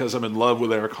 Because I'm in love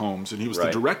with Eric Holmes. And he was the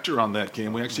Right. director on that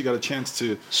game. We actually got a chance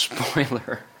to...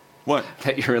 Spoiler. What?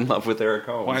 That you're in love with Eric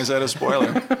Holmes. Why is that a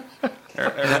spoiler?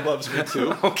 Eric loves me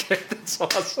too. Okay, that's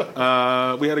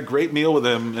awesome. We had a great meal with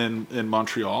him in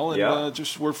Montreal, and Yeah.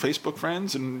 just we're Facebook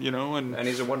friends, and And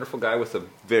he's a wonderful guy with a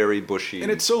very bushy.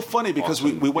 and it's so funny because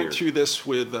awesome we went beard. through this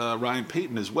with Ryan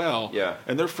Payton as well. Yeah.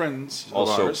 And they're friends of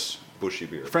also ours, bushy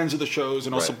beard. friends of the shows,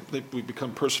 and also we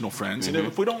become personal friends. And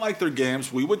if we don't like their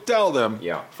games, we would tell them.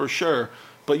 Yeah. For sure.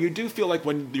 But you do feel like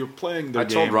when you're playing their I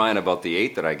game, told Ryan about the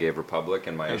 8 that I gave Republic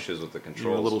and my issues with the you're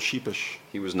controls. a little sheepish.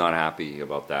 He was not happy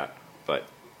about that, but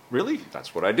Really?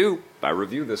 that's what I do. I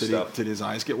review this stuff. Did his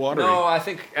eyes get watery? No, I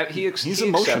think He's he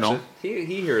emotional. accepts it.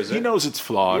 He hears it. He knows it's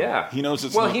flawed. Yeah, He knows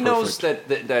it's well. not He knows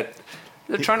perfect. that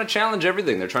they're trying to challenge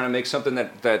everything. They're trying to make something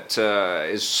that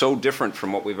is so different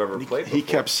from what we've ever played before. He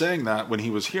kept saying that when he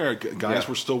was here. Guys, Yeah.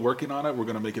 we're still working on it. We're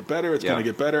going to make it better. It's Yeah. going to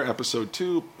get better. Episode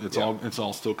 2, it's Yeah.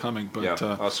 all still coming. But Yeah.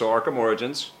 So Arkham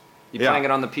Origins. You Yeah. playing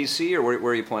it on the PC or where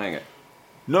are you playing it?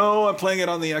 no, I'm playing it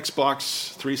on the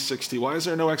Xbox 360. Why is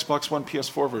there no Xbox One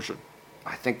PS4 version?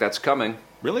 I think that's coming.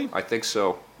 Really? I think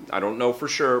so. I don't know for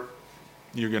sure.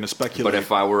 You're going to speculate. But if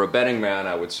I were a betting man,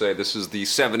 I would say this is the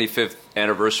 75th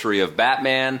anniversary of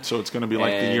Batman. so it's going to be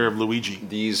like the And year of Luigi.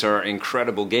 These are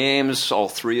incredible games. All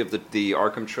 3 of the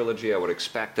Arkham trilogy. I would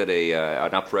expect that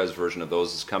an up-res version of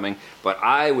those is coming. But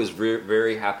I was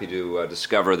very happy to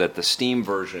discover that the Steam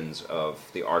versions of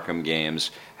the Arkham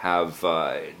games have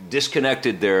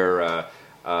disconnected their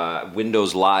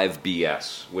Windows Live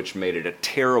BS, which made it a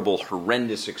terrible,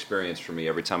 horrendous experience for me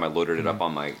every time I loaded it up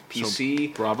on my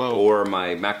PC bravo. or my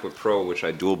MacBook Pro, which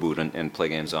I dual boot and play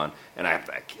games on. And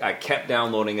I kept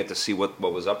downloading it to see what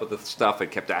was up with the stuff.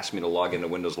 It kept asking me to log into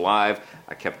Windows Live.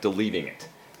 I kept deleting it.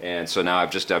 And so now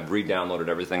I've re-downloaded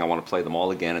everything. I want to play them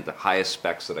all again at the highest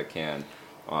specs that I can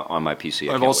on my PC.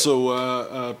 I've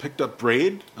also picked up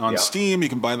Braid on Yeah. Steam. You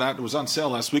can buy that. It was on sale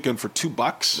last weekend for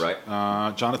 $2.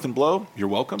 Right. Jonathan Blow, you're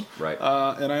welcome. Right.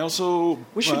 And I also...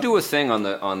 We should do a thing on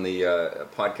the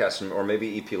podcast or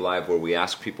maybe EP Live where we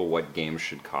ask people what games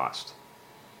should cost.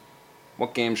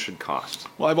 What games should cost?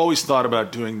 Well, I've always thought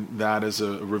about doing that as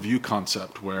a review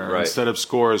concept where Right. instead of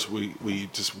scores, we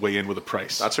just weigh in with a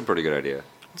price. That's a pretty good idea.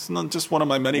 It's not just one of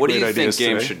my many What do great you think ideas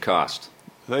games today. should cost?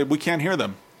 We can't hear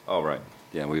them. Oh, right.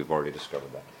 Yeah, we've already discovered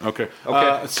that. Okay.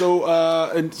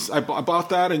 Okay. And I bought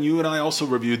that, and you and I also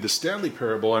reviewed the Stanley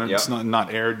Parable, and it's Yeah.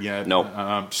 not aired yet.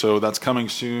 No. So that's coming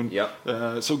soon.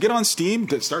 Yep. So get on Steam,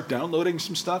 start downloading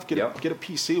some stuff. Get Yep. a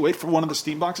PC. Wait for one of the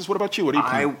Steam boxes. What about you? What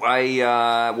are you playing?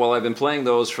 Well, I've been playing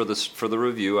those for the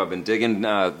review. I've been digging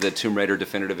the Tomb Raider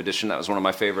Definitive Edition. That was one of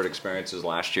my favorite experiences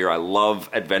last year. I love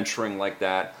adventuring like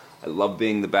that. I love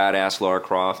being the badass Lara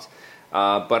Croft.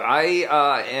 But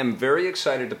I am very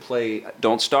excited to play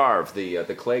Don't Starve, the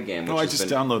Clay game, which I just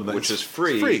downloaded that. which is It's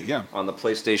free, free, yeah. on the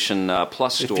PlayStation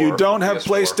Plus store. If you don't for have PS4.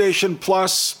 PlayStation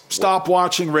Plus, stop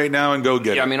watching right now and go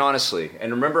get Yeah, it. I mean, honestly.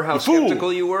 And remember how fool.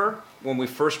 skeptical you were when we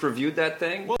first reviewed that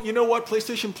thing? Well, you know what?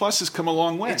 PlayStation Plus has come a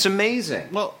long way. It's amazing.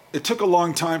 Well, it took a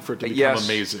long time for it to become Yes,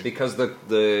 amazing. because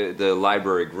the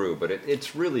library grew, but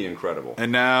it's really incredible.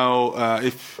 And now,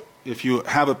 if you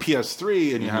have a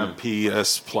PS3 and you have Mm-hmm.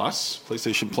 PS Plus,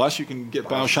 PlayStation Plus, you can get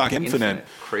BioShock Infinite. Infinite.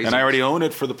 Crazy. And I already own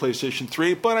it for the PlayStation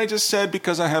 3, but I just said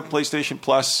because I have PlayStation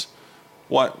Plus,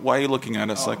 why are you looking at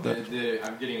us like that?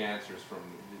 I'm getting answers from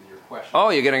your question. Oh,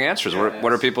 you're getting answers. Yeah,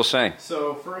 What are yes. people saying?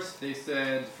 So first they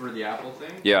said for the Apple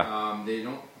thing, Yeah. they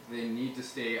don't they need to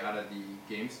stay out of the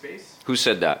game space. Who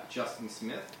said that? Justin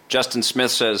Smith. Justin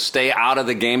Smith says, stay out of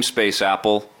the game space,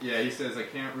 Apple. Yeah, he says, I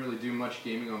can't really do much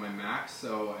gaming on my Mac,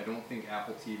 so I don't think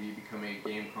Apple TV becoming a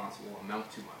game console will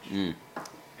amount too much.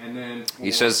 And then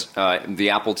He says the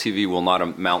Apple TV will not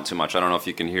amount to much. I don't know if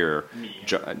you can hear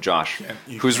Josh,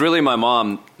 who's really my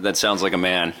mom that sounds like a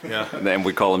man. Yeah. And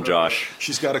we call him Josh.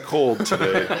 She's got a cold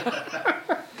today.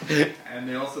 And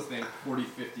they also think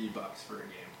 $40-50 for a game.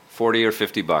 40 or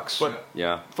 50 bucks. But-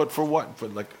 Yeah. But for what? For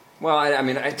like, Well, I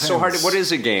mean, it's so hard. What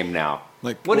is a game now?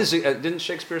 Like, what is it? Didn't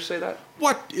Shakespeare say that?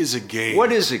 what is a game?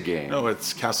 What is a game? No,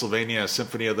 it's Castlevania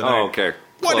Symphony of the Night. Oh, okay.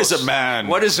 What is Close. a man?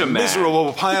 What is a man?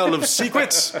 Miserable pile of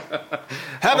secrets.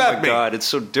 Have Oh at my me. God, it's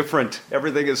so different.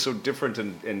 Everything is so different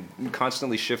and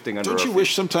constantly shifting under Don't our you feet.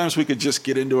 wish sometimes we could just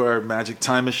get into our magic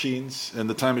time machines and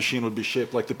the time machine would be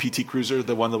shaped like the PT Cruiser,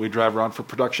 the one that we drive around for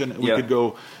production, and we Yeah. could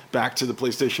go back to the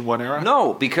PlayStation 1 era?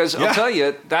 No, because Yeah. I'll tell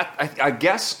you that I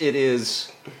guess it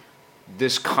is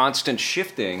this constant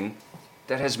shifting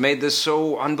that has made this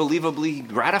so unbelievably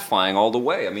gratifying all the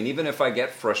way. I mean, even if I get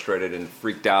frustrated and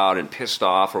freaked out and pissed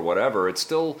off or whatever, it's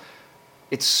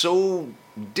so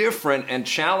different and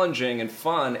challenging and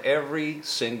fun every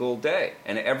single day.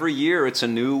 And every year it's a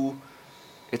new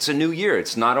year.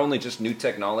 It's not only just new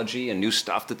technology and new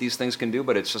stuff that these things can do,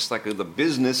 but it's just like the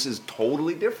business is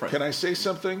totally different. Can I say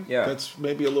something Yeah. that's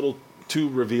maybe a little too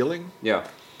revealing? Yeah.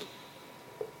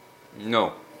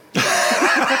 No.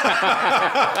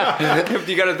 If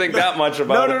you got to think that much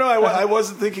about it. No, I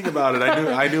wasn't thinking about it.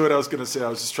 I knew what I was going to say. I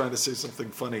was just trying to say something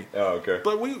funny. Oh, okay.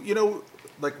 But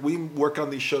we work on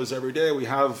these shows every day. We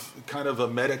have kind of a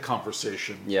meta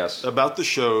conversation Yes. about the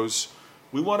shows.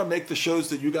 We want to make the shows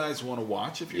that you guys want to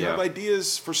watch. If you Yeah. have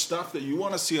ideas for stuff that you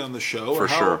want to see on the show, For or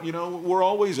how, sure. we're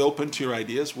always open to your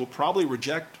ideas. We'll probably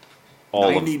reject All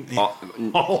 90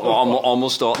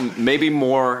 almost all, maybe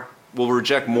more. We'll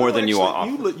reject more than you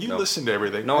actually, offer. You No. listen to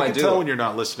everything. No, I can do. tell when you're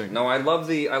not listening. No, I love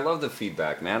the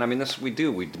feedback, man. I mean, this we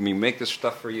do. We make this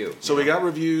stuff for you. So we got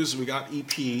reviews. We got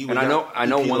EP. And I know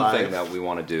EP one Live. thing that we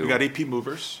want to do. We got EP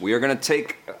movers. We are going to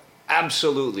take.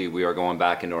 Absolutely, we are going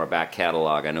back into our back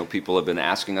catalog. I know people have been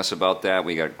asking us about that.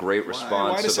 We got great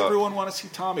response. Why does about, everyone want to see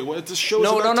Tommy? What this show?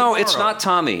 No, about no, it's tomorrow. not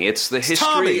Tommy. It's the history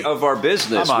Tommy. of our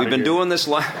business. I'm outta We've been here. doing this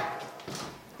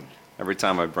Every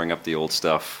time I bring up the old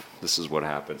stuff, this is what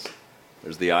happens.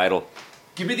 There's the idol.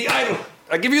 Give me the idol.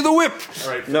 I give you the whip. All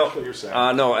right, No, finish what you're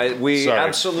saying. we Sorry.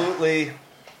 absolutely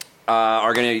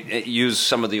are going to use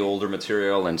some of the older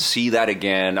material and see that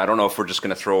again. I don't know if we're just going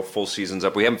to throw full seasons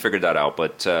up. We haven't figured that out,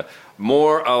 but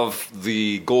more of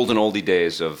the golden oldie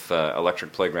days of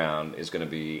Electric Playground is going to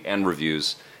be, and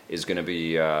reviews, is going to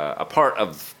be a part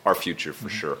of our future for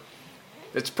sure.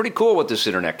 It's pretty cool what this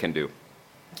internet can do.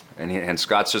 And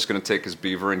Scott's just going to take his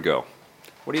beaver and go.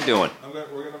 What are you doing? We're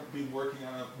going to be working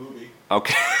on a movie.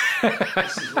 Okay.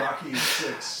 This is Rocky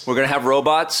 6. We're going to have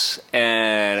robots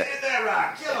and... Hit that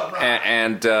rock, kill him, rock.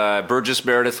 And Burgess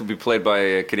Meredith will be played by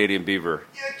a Canadian Beaver.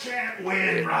 You can't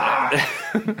win, rock.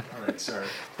 All right, sorry.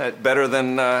 Better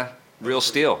than Real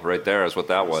Steel, right there is what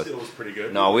that was. Steel was pretty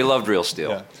good. No, we loved Real Steel.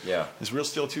 Yeah. Yeah. Is Real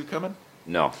Steel 2 coming?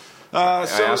 No. So, I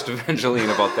asked Evangeline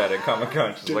about that at Comic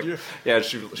Con. She's Did like, you? yeah,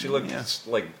 she looked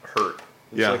like hurt.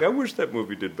 It's Yeah. like, I wish that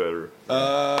movie did better.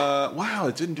 wow,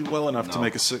 it didn't do well enough to No.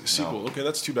 make a sequel. No. Okay,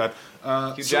 that's too bad.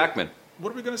 Hugh Jackman.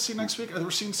 What are we going to see next week?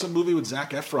 We're seeing some movie with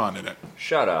Zac Efron in it.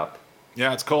 Shut up.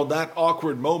 Yeah, it's called That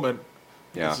Awkward Moment.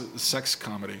 Yeah. It's a sex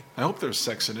comedy. I hope there's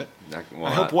sex in it. Well,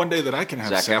 I hope one day that I can have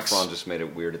Zac sex. Efron just made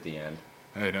it weird at the end.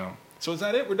 I know. So is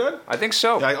that it? We're done? I think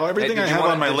so. Yeah, everything did I you have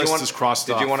wanna- on my did you list want- is crossed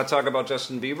Did off. you want to talk about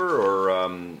Justin Bieber or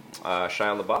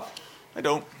Shia LaBeouf? I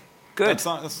don't. Good. That's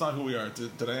not who we are.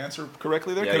 Did I answer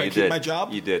correctly there? Yeah, Can I you keep did. my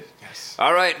job? You did. Yes.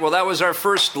 All right. Well, that was our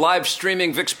first live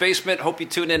streaming Vic's Basement. Hope you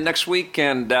tune in next week,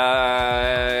 and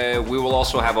we will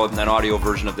also have an audio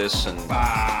version of this. And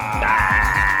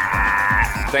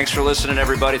thanks for listening,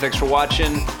 everybody. Thanks for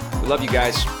watching. We love you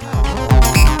guys.